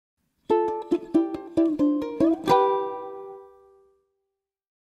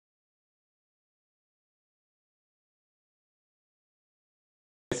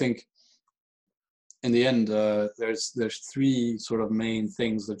think in the end, there's three sort of main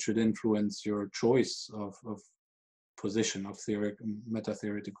things that should influence your choice of position, of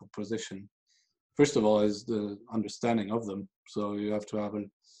meta-theoretical position. First of all is the understanding of them. So you have to have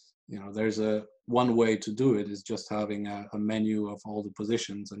there's one way to do it is just having a menu of all the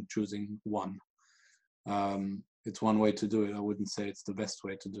positions and choosing one. It's one way to do it. I wouldn't say it's the best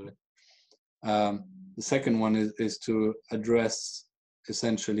way to do it. The second one is to address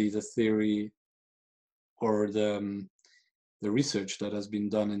essentially the theory or the research that has been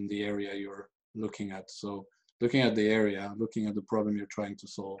done in the area you're looking at. So looking at the area, looking at the problem you're trying to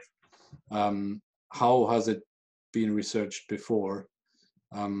solve. How has it been researched before?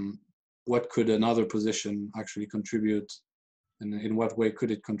 What could another position actually contribute, and in what way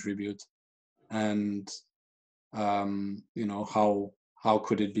could it contribute? And how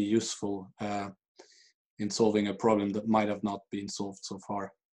could it be useful in solving a problem that might have not been solved so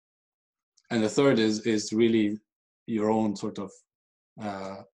far? And the third is really your own sort of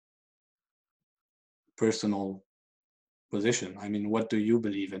personal position. I mean, what do you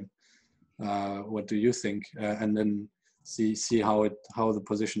believe in? What do you think? And then see how the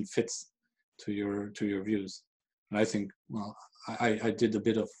position fits to your views. And I think, well, I did a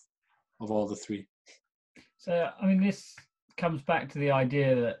bit of all the three. So I mean, this comes back to the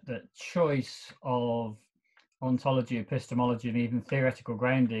idea that choice of ontology, epistemology, and even theoretical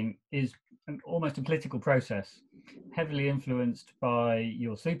grounding is almost a political process, heavily influenced by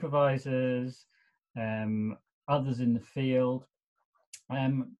your supervisors, others in the field.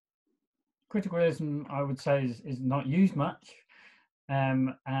 Critical realism, I would say, is not used much,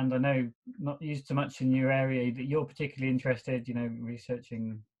 and I know not used so much in your area that you're particularly interested,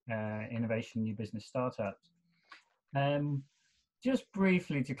 researching innovation, new business startups. Just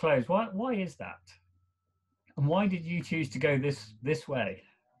briefly to close, why is that? And why did you choose to go this way?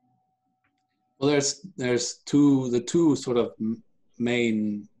 Well, there's the two sort of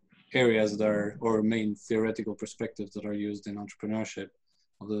main areas that are, or main theoretical perspectives that are used in entrepreneurship.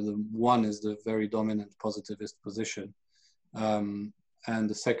 Although the one is the very dominant positivist position, and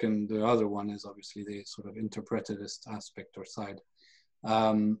the other one is obviously the sort of interpretivist aspect or side.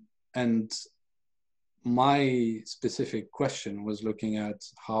 And my specific question was looking at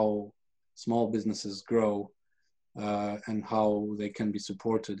how small businesses grow and how they can be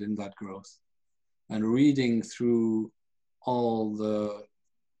supported in that growth. And reading through all the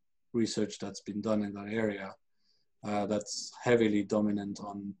research that's been done in that area, that's heavily dominant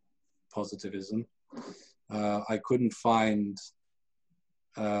on positivism, I couldn't find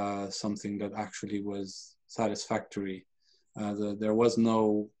something that actually was satisfactory. There was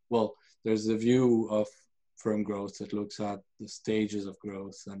no, well, there's a view of firm growth that looks at the stages of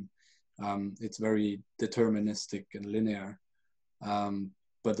growth, and it's very deterministic and linear.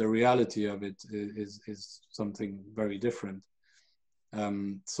 But the reality of it is something very different.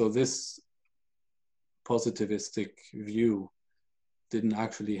 So this positivistic view didn't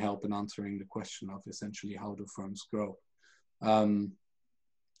actually help in answering the question of essentially how do firms grow.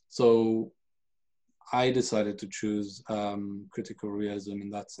 So I decided to choose critical realism in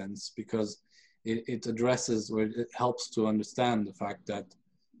that sense because it addresses, or it helps to understand the fact that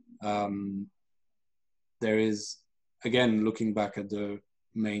there is, again, looking back at the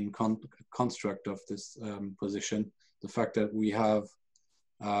main construct of this position, the fact that we have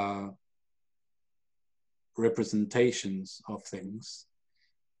representations of things.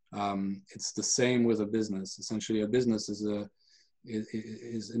 It's the same with a business. Essentially, a business is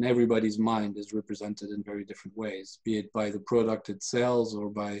in everybody's mind is represented in very different ways, be it by the product it sells or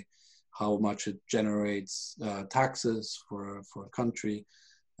by how much it generates taxes for a country,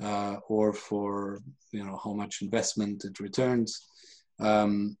 or for how much investment it returns.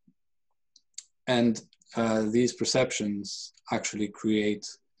 And these perceptions actually create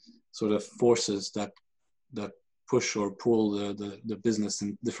sort of forces that push or pull the business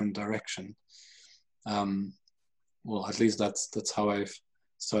in different direction. Well, at least that's how I've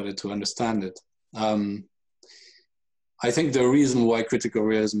started to understand it. I think the reason why critical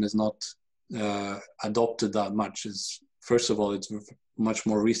realism is not adopted that much is, first of all, it's much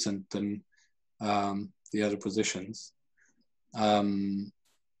more recent than the other positions. And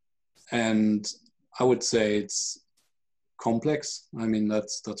I would say it's complex. I mean,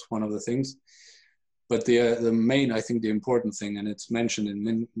 that's one of the things. But the main, I think the important thing, and it's mentioned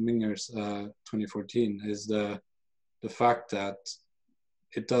in Minger's 2014, is the fact that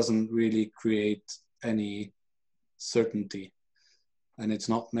it doesn't really create any certainty, and it's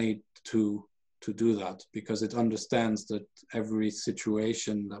not made to do that, because it understands that every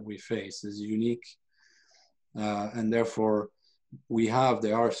situation that we face is unique, and therefore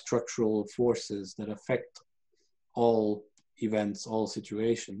there are structural forces that affect all events, all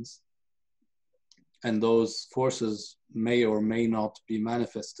situations, and those forces may or may not be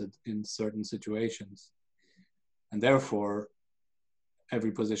manifested in certain situations. And therefore,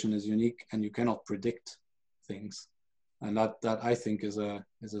 every position is unique and you cannot predict things. And that I think is a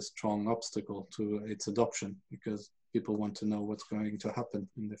strong obstacle to its adoption, because people want to know what's going to happen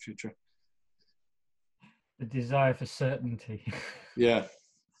in the future. The desire for certainty. Yeah.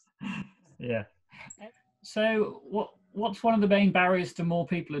 Yeah. So what's one of the main barriers to more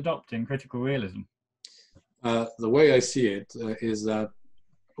people adopting critical realism? The way I see it is that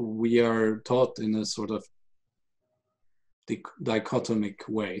we are taught in a sort of dichotomic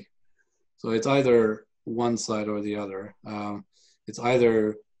way. So it's either one side or the other. It's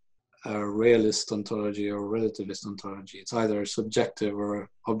either a realist ontology or relativist ontology. It's either subjective or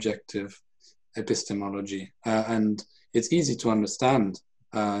objective epistemology. And it's easy to understand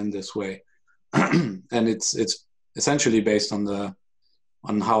in this way. And it's essentially based on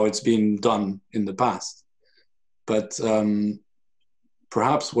how it's been done in the past. But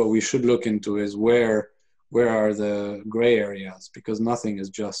perhaps what we should look into is where are the gray areas, because nothing is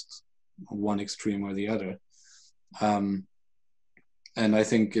just one extreme or the other. And I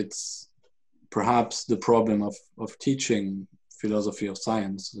think it's perhaps the problem of teaching philosophy of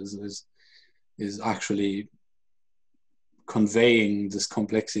science is actually conveying this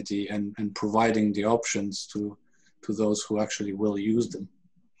complexity and providing the options to those who actually will use them.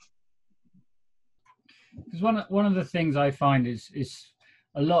 Because one of the things I find is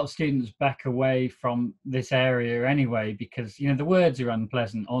a lot of students back away from this area anyway, because the words are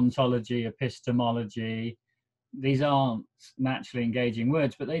unpleasant. Ontology, epistemology, these aren't naturally engaging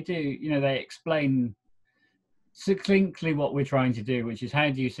words, but they do, they explain succinctly what we're trying to do, which is how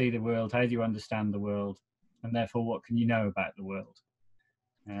do you see the world, how do you understand the world, and therefore what can you know about the world.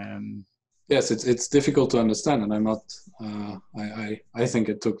 Yes, it's difficult to understand, and I'm not. I think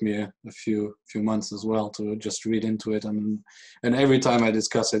it took me a few months as well to just read into it, and every time I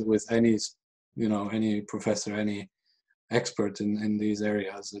discuss it with any professor, any expert in these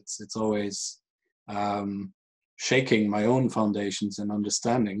areas, it's always shaking my own foundations and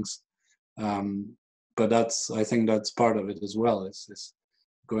understandings. But I think that's part of it as well. Is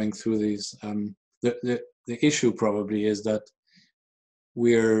going through these. The issue probably is that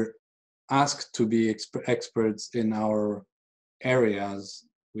we're asked to be experts in our areas,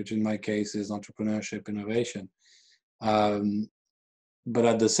 which in my case is entrepreneurship, innovation. But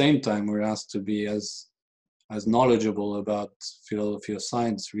at the same time, we're asked to be as knowledgeable about philosophy of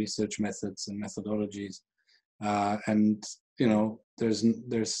science, research methods and methodologies. And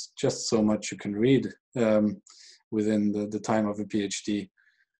there's just so much you can read within the time of a PhD.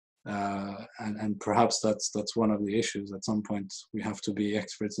 And perhaps that's one of the issues. At some point, we have to be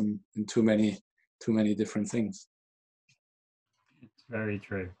experts in too many different things. It's very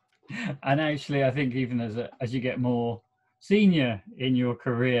true. And actually, I think even as you get more senior in your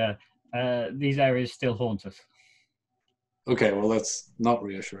career, these areas still haunt us. Okay, well, that's not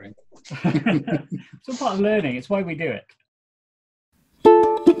reassuring. It's all part of learning. It's why we do it.